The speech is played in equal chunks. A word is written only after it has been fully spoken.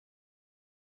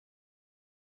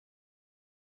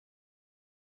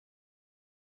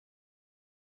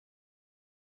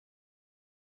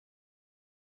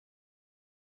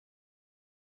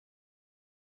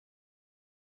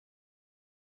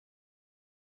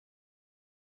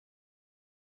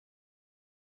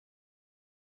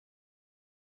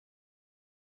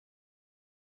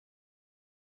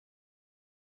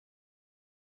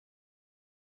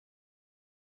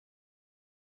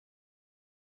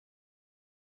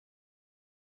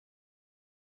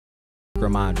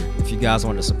reminder, if you guys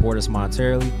want to support us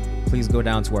monetarily, please go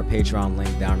down to our Patreon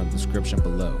link down in the description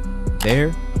below.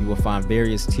 There, you will find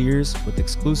various tiers with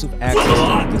exclusive access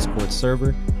to the Discord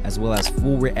server, as well as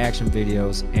full reaction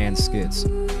videos and skits.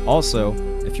 Also,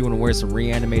 if you want to wear some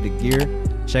reanimated gear,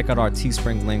 check out our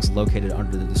Teespring links located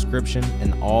under the description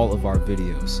in all of our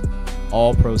videos.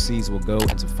 All proceeds will go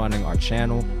into funding our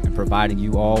channel and providing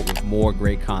you all with more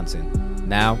great content.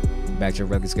 Now, back to your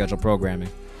regularly scheduled programming.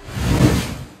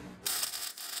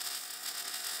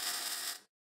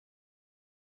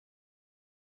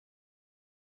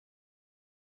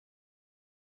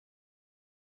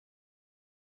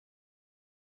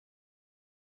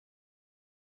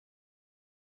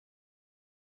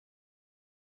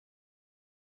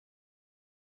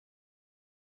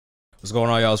 What's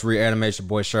going on, y'all? It's Reanimation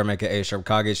boy Sherman, aka Sherman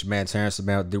Kage, your man Terrence, the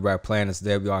man with Do-Rag Plan. And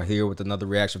today we are here with another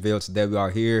reaction video. Today we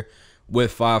are here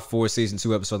with 5-4 Season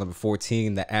 2 episode number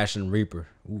 14, The Ashy Reaper.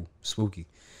 Ooh, spooky.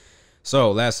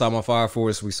 So, last time on Fire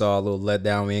Force, we saw a little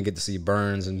letdown. We didn't get to see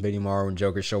Burns and Benny Morrow and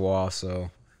Joker show off, so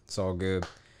it's all good.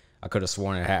 I could have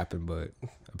sworn it happened, but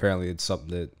apparently it's something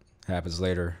that happens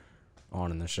later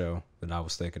on in the show that I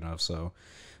was thinking of. So,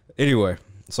 anyway,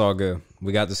 it's all good.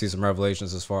 We got to see some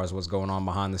revelations as far as what's going on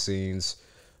behind the scenes.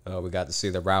 We got to see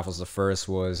that Raffles the I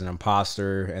was an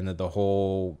imposter and that the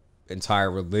whole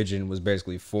entire religion was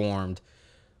basically formed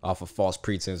off of false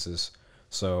pretenses.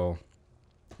 So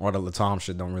all the Latam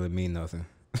shit don't really mean nothing.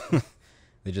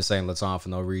 They're just saying Latam for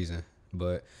no reason.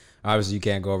 But obviously you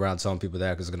can't go around telling people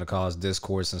that because it's going to cause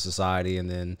discourse in society, and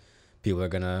then people are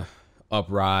going to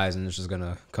uprise and it's just going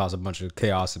to cause a bunch of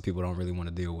chaos that people don't really want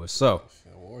to deal with. So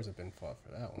wars have been fought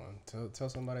for that one. Tell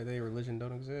somebody their religion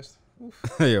don't exist.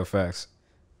 Yo, facts.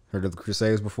 Heard of the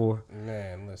Crusades before?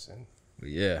 Man, listen.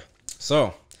 Yeah.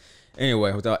 So,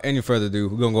 anyway, without any further ado,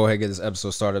 we're going to go ahead and get this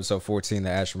episode started. Episode 14, The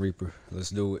Ashy Reaper. Let's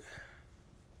do it.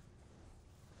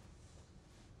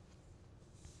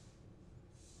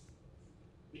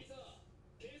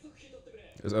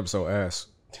 This episode ass.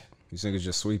 You think it's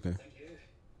just sweeping.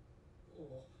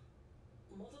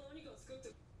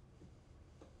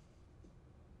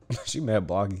 She mad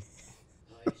bloggy.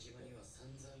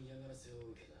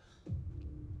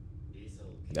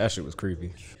 That shit was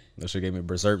creepy. That shit gave me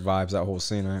Berserk vibes, that whole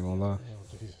scene, I ain't gonna lie.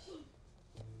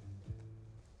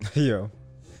 Yo.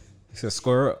 He said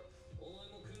square up.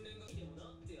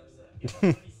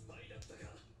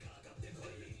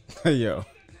 Yo.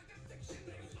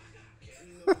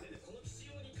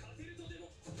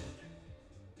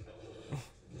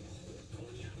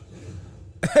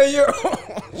 Hey, yo.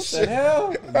 What the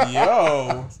hell?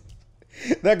 Yo.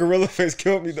 That gorilla face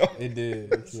killed me, though. It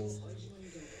did. It killed me.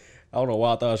 I don't know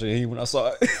why I thought I should hear when I saw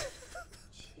it.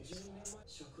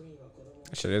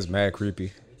 That shit is mad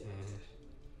creepy.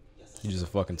 You just a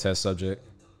fucking test subject.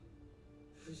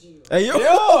 Hey, yo.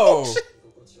 Yo.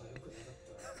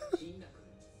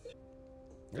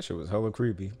 That shit was hella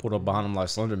creepy. Pulled up behind him like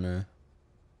Slender Man.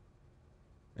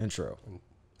 Intro.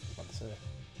 About to say.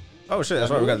 Oh shit,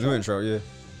 that's right, we got the new intro, yeah.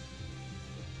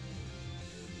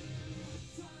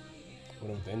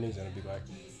 What if the ending's gonna be like?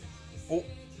 Oh.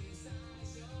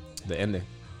 The ending.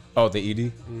 Oh, the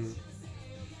ED?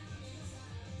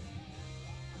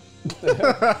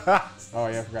 Oh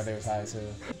yeah, I forgot they was high as hell.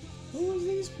 Who was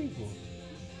these people?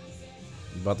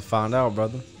 You about to find out,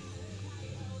 brother.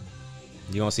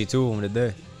 You gonna see two of them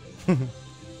today.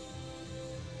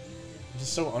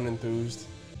 Just so unenthused.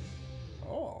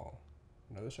 Oh.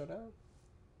 Another showdown?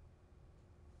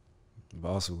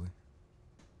 Possibly.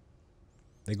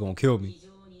 They gonna kill me.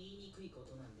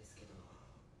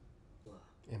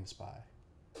 M Spy.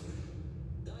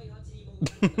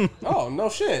 Oh, no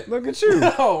shit. Look at you.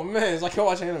 Oh, man. It's like you're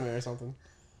watching anime or something.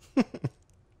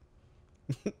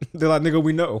 They're like, nigga,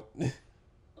 we know.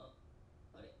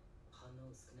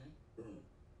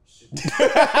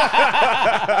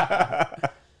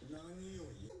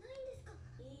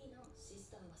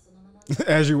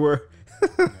 As you were.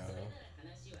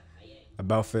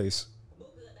 About face.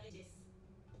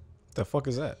 The fuck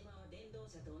is that?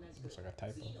 Looks like a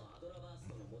typo.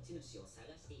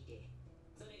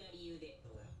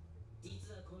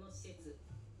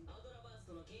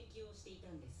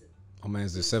 Oh man,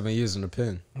 is there 7 years in the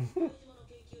pen?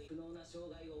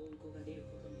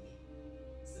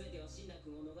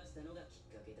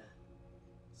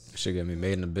 Shit got me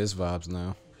made in the biz vibes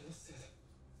now.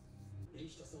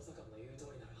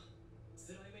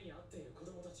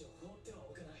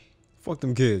 Fuck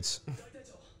them kids.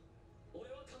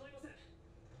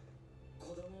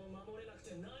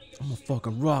 I'm a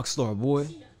fucking rock star, boy.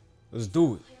 Let's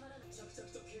do it.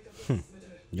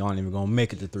 Y'all ain't even gonna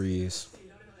make it to 3 years.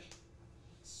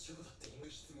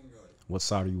 What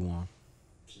side are you on?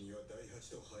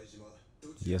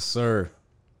 Yes, sir.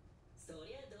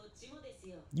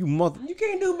 You mother. You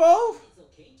can't do both.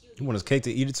 You want his cake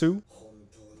to eat it too?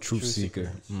 Truth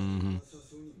seeker. Mm-hmm.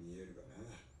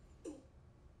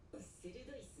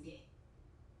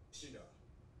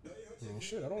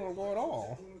 Shit, I don't want to go at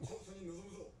all.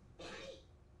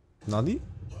 Nani?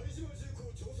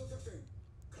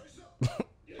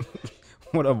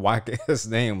 What a whack ass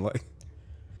name, like.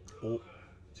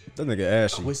 That nigga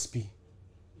Ashy. Wispy.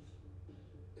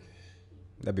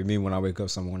 That'd be me when I wake up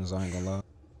some mornings, I ain't gonna lie.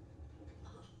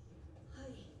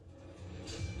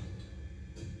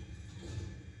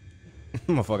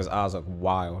 Motherfucker's eyes look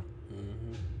wild.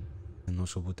 No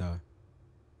Shobutai.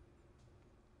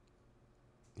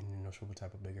 No sure what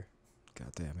type of bigger.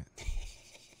 God damn it.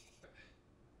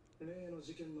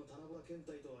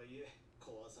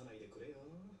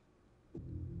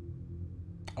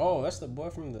 Oh, that's the boy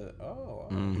from the. Oh.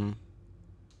 Mm-hmm.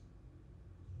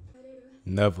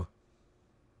 Never.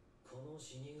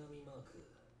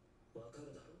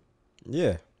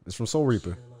 Yeah, it's from Soul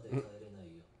Reaper.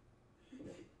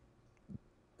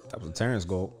 That was a Terrence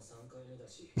goal.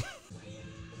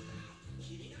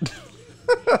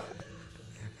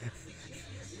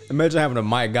 Imagine having a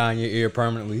mic guy in your ear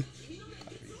permanently. I'd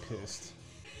be pissed.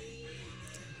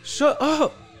 Shut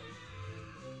up.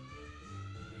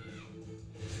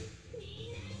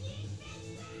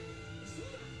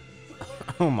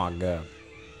 Oh my god.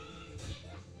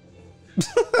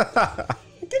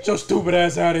 Get your stupid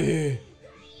ass out of here.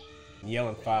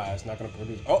 Yelling fire is not gonna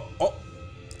produce. Oh, oh.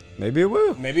 Maybe it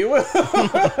will. Maybe it will.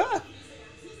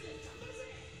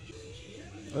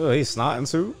 Oh, he's snotting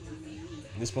too.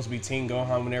 This supposed to be Teen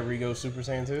Gohan whenever he goes Super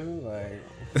Saiyan 2? Like.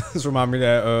 This remind me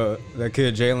that that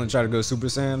kid Jalen tried to go Super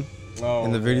Saiyan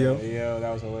in the video. Yeah,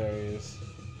 that was hilarious.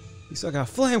 He still got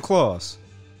flame claws.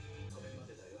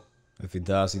 If he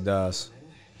dies, he dies.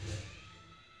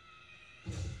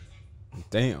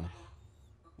 Damn.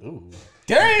 Ooh.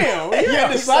 Damn! You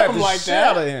had to slap him like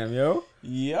that. Out of him, yo.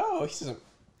 Yo, he's just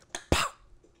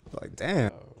like,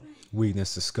 damn.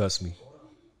 Weakness disgusts me.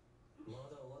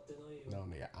 No,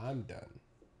 nigga, I'm done.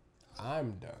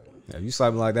 I'm done. Yeah, you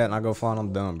slap me like that and I go flying,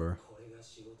 I'm done, bro.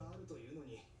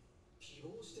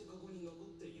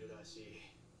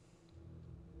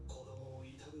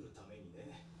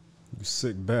 You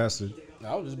sick bastard.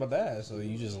 I was just about to ask, so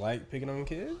you just like picking on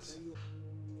kids?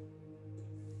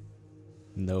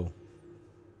 No.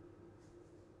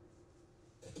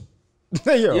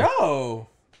 Hey, yo. Yo!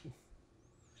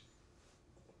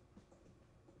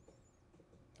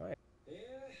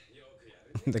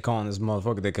 They calling this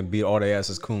motherfucker that can beat all their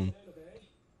asses coon.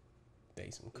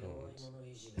 They some coons.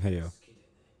 Hey, yo. I'm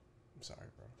sorry,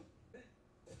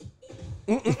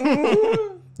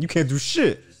 bro. You can't do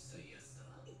shit.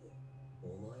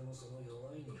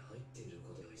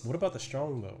 What about the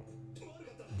strong, though?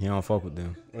 You don't fuck with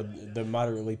them. Or the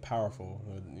moderately powerful,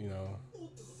 you know.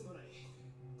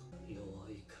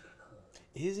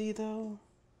 Is he, though?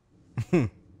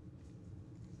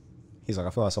 He's like,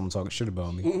 I feel like someone talking shit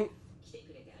about me.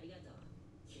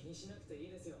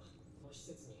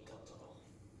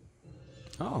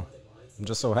 Oh, it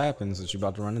just so happens that you're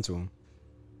about to run into him.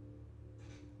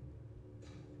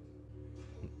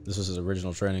 This is his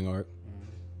original training arc.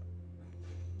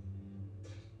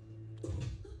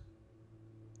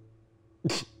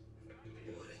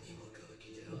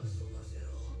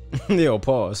 Yo,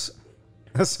 pause.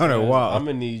 That sounded wild. I'm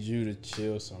gonna need you to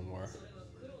chill somewhere.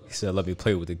 He said, let me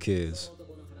play with the kids.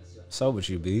 So would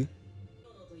you be?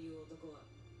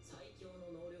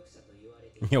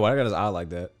 Yo, why I got his eye like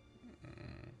that?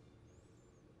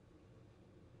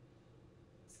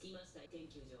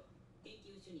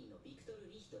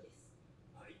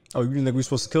 Oh, you didn't think we were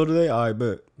supposed to kill today? I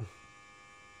bet.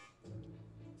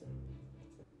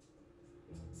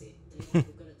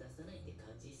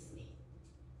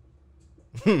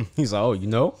 He's like, oh, you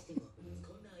know?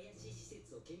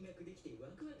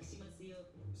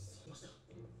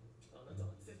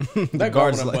 That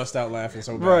guard's like, bust out laughing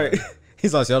so bad. Right.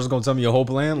 He's like, y'all just gonna tell me your whole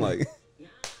plan? Like,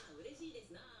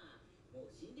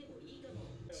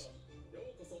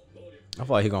 I feel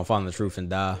like he gonna find the truth and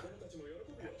die.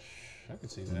 I can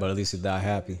see that. But at least he die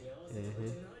happy.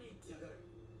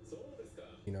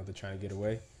 You know, they're trying to get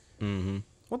away.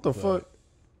 What the fuck?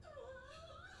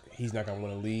 He's not gonna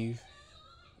want to leave.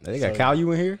 They got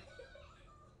Caillou in here?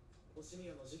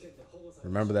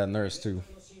 Remember that nurse too.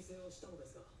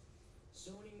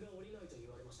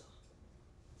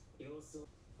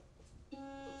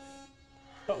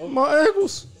 Uh-oh. My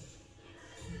ankles.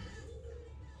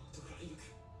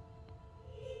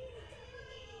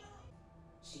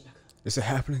 Is it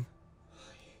happening?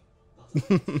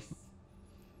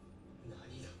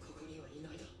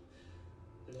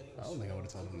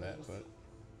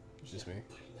 Just me.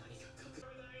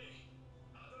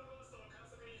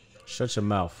 Shut your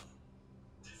mouth.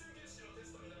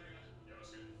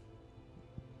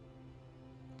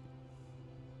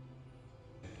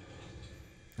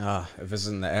 Ah, if it's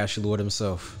in the Ashy Lord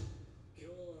himself.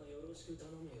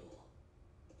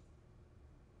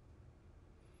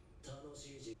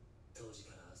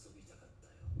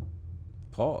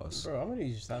 Pause. Bro, I'm gonna need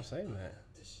you to stop saying that.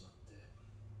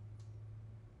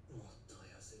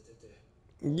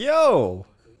 Yo.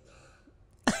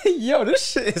 Yo, this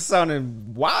shit is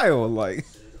sounding wild. Like,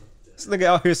 this nigga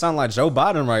out here sound like Joe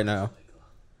Biden right now.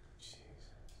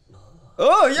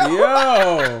 Oh,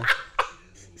 yo.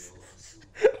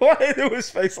 Why he do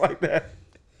his face like that?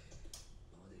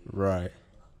 Right.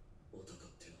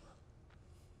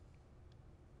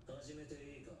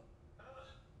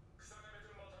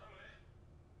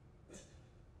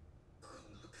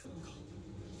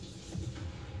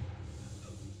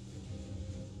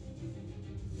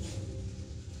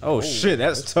 Oh shit,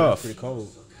 that's tough. Pretty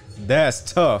cold.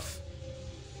 That's tough.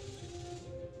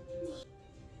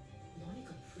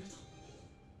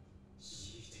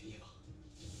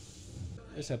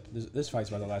 This fight's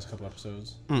about the last couple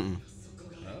episodes. Mm-mm.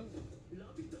 No?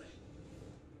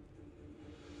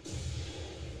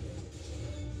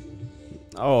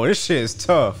 Oh, this shit is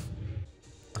tough.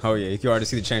 Oh yeah, you can already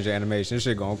see the change of animation. This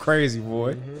shit going crazy,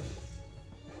 boy.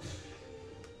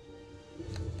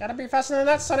 Gotta be faster than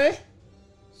that, sonny.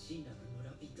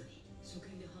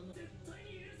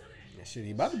 Shit,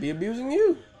 he about to be abusing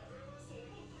you.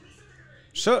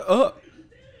 Shut up.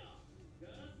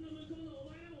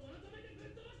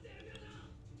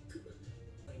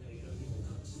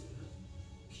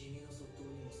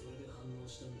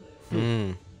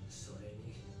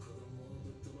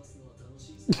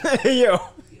 Yo.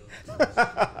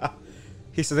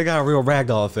 He said they got a real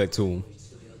ragdoll effect to him.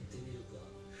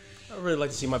 I really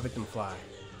like to see my victim fly.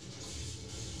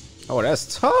 Oh,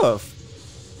 that's tough.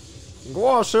 Go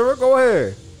on, Shira. Go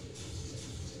ahead.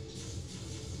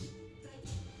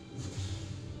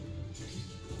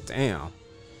 Damn.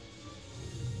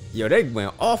 Yo, they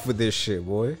went off with this shit,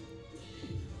 boy.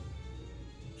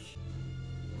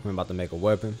 I'm about to make a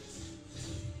weapon.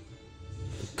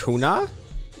 Kunai?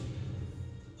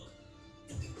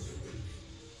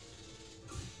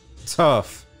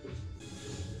 Tough.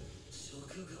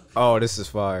 Oh, this is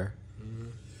fire.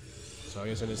 So I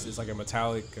guess it's like a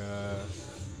metallic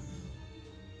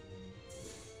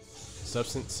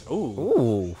substance. Ooh.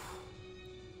 Ooh.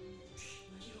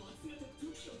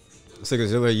 This nigga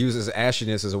Zilla uses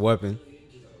ashiness as a weapon.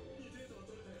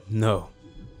 No.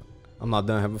 I'm not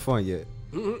done having fun yet.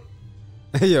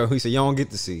 Yo, he said, you don't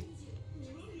get to see.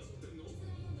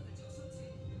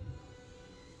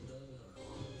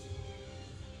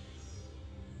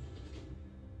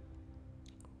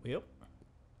 Yep.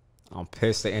 I'm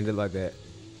pissed they ended like that.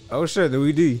 Oh shit, the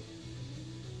WD.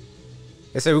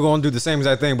 They said we're gonna do the same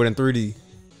exact thing, but in 3D.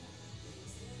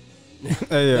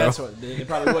 Hey, yo. That's what they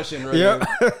probably was shitting right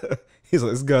Yep. He's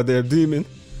like, this goddamn demon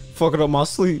fucking up my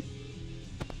sleep.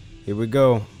 Here we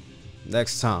go.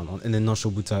 Next time on Inuyasha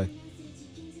Butai.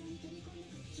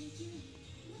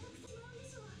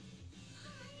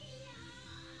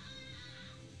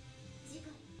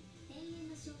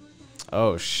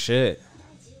 Oh shit.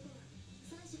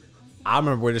 I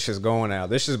remember where this shit's going now.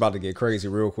 This shit's about to get crazy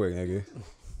real quick, nigga.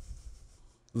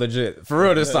 Legit. For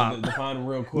real this time. Define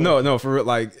real quick. No, for real.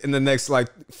 Like, in the next, like,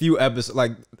 few episodes,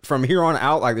 like, from here on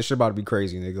out, like, this shit about to be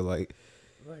crazy, nigga. Like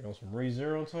on some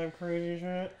ReZero type crazy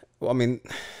shit. Well, I mean,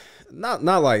 not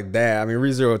like that. I mean,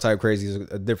 ReZero type crazy is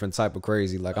a different type of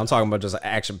crazy. Like, I'm talking about just an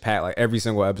action pack. Like, every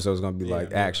single episode is gonna be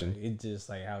like action. Like, it just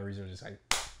like how ReZero just like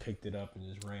picked it up and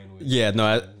just ran with it. Yeah,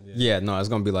 no, it's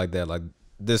gonna be like that. Like,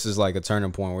 this is like a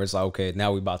turning point where it's like, okay,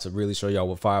 now we about to really show y'all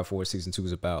what Fire Force season 2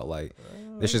 is about. Like,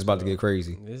 this shit's about to get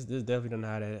crazy. This definitely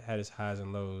done had its highs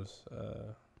and lows.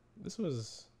 This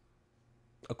was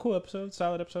a cool episode,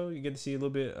 solid episode. You get to see a little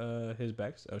bit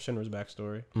Shinra's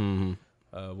backstory.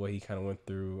 What he kind of went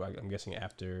through. I'm guessing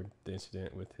after the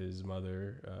incident with his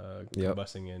mother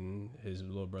combusting and his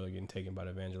little brother getting taken by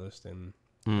the evangelist, and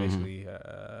basically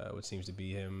what seems to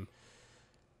be him.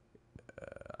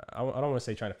 I don't want to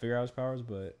say trying to figure out his powers,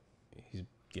 but he's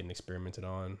getting experimented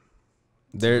on.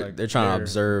 They're trying to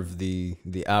observe the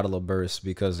Adela burst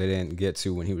because they didn't get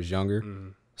to when he was younger.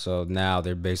 So now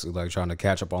they're basically like trying to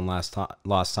catch up on lost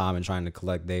time and trying to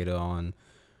collect data on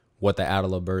what the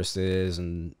Adela burst is.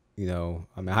 And, you know,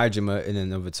 I mean, Hajime in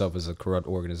and of itself is a corrupt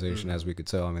organization, as we could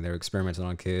tell. I mean, they're experimenting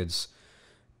on kids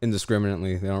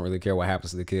indiscriminately. They don't really care what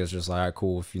happens to the kids. Just like, all right,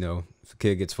 cool. If, you know, if a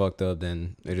kid gets fucked up,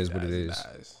 then it is what it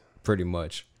is. Pretty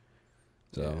much.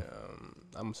 So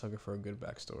I'm a sucker for a good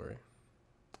backstory.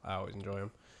 I always enjoy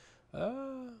him.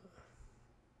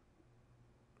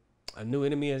 A new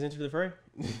enemy has entered the fray.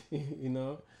 You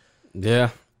know? Yeah.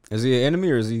 Is he an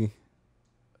enemy or is he?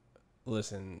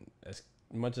 Listen, as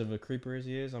much of a creeper as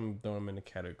he is, I'm throwing him in the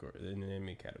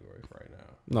enemy category right now.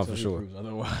 No, for sure.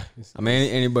 Otherwise, I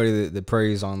mean, anybody that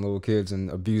preys on little kids and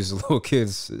abuses little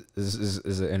kids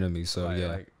is an enemy. So like, yeah.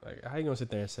 Like, how you gonna sit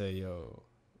there and say, "Yo,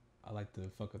 I like to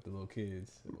fuck up the little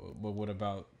kids," but what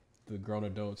about the grown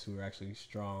adults who are actually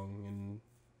strong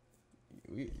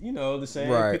and you know the same?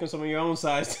 Right. Picking some of your own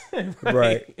size,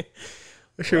 Right.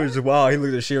 Shit was just wild. He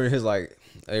looked at Shira and he's like,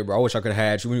 "Hey, bro, I wish I could have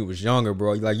had you when you was younger,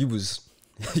 bro. Like you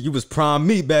was prime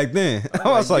meat back then." I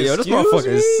was like, "Yo, this motherfucker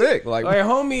is sick." Like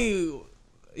homie,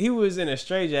 he was in a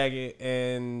straitjacket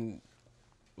and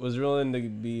was willing to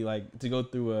be like to go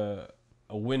through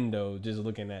a window just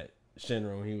looking at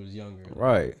Shinra when he was younger.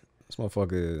 Right. This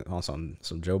motherfucker on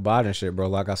some Joe Biden shit, bro.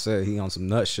 Like I said, he on some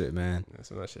nut shit, man. That's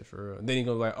some nut shit for real. And then he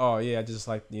goes like, "Oh yeah, I just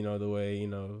like the way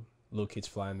little kids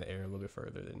fly in the air a little bit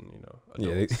further than adults."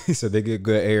 Yeah, he said they get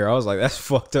good air. I was like, that's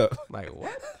fucked up. Like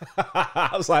what? I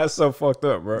was like, that's so fucked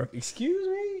up, bro. Excuse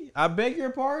me? I beg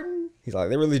your pardon? He's like,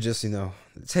 they really just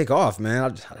take off,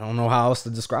 man. I don't know how else to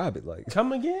describe it. Like,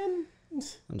 come again?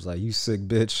 I was like, you sick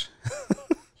bitch.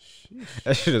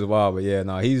 That shit is wild, but yeah,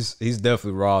 no, he's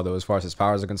definitely raw though as far as his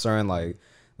powers are concerned. Like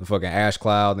the fucking ash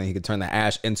cloud, and he could turn the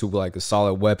ash into like a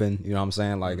solid weapon. You know what I'm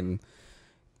saying? Like, and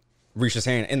reached his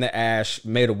hand in the ash,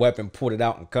 made a weapon, pulled it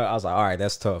out, and cut. I was like, all right,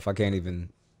 that's tough. I can't even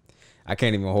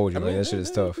hold you. Like that shit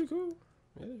is tough. Pretty cool.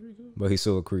 Yeah, that's pretty cool. But he's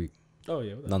still a creep. Oh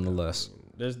yeah, nonetheless.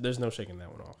 There's no shaking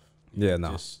that one off. Yeah,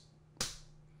 no. Just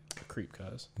a creep,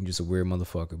 cuz. You're just a weird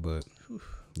motherfucker, but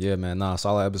yeah, man, nah,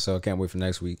 solid episode. Can't wait for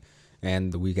next week.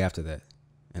 And the week after that.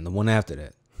 And the one after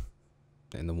that.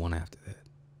 And the one after that.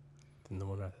 And the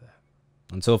one after that.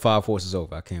 Until Fire Force is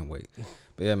over. I can't wait.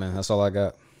 But yeah, man, that's all I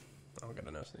got. I don't got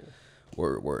enough neither.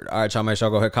 Word. All right, y'all, make sure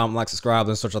y'all go ahead, comment, like, subscribe.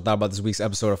 Let's start y'all thought about this week's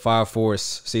episode of Fire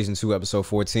Force, Season 2, Episode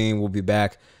 14. We'll be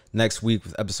back next week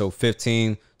with Episode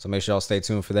 15. So make sure y'all stay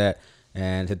tuned for that.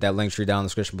 And hit that link tree down in the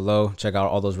description below. Check out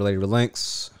all those related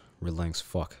links.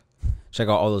 Check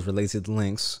out all those related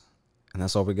links. And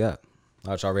that's all we got.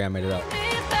 All right, y'all, reanimated out.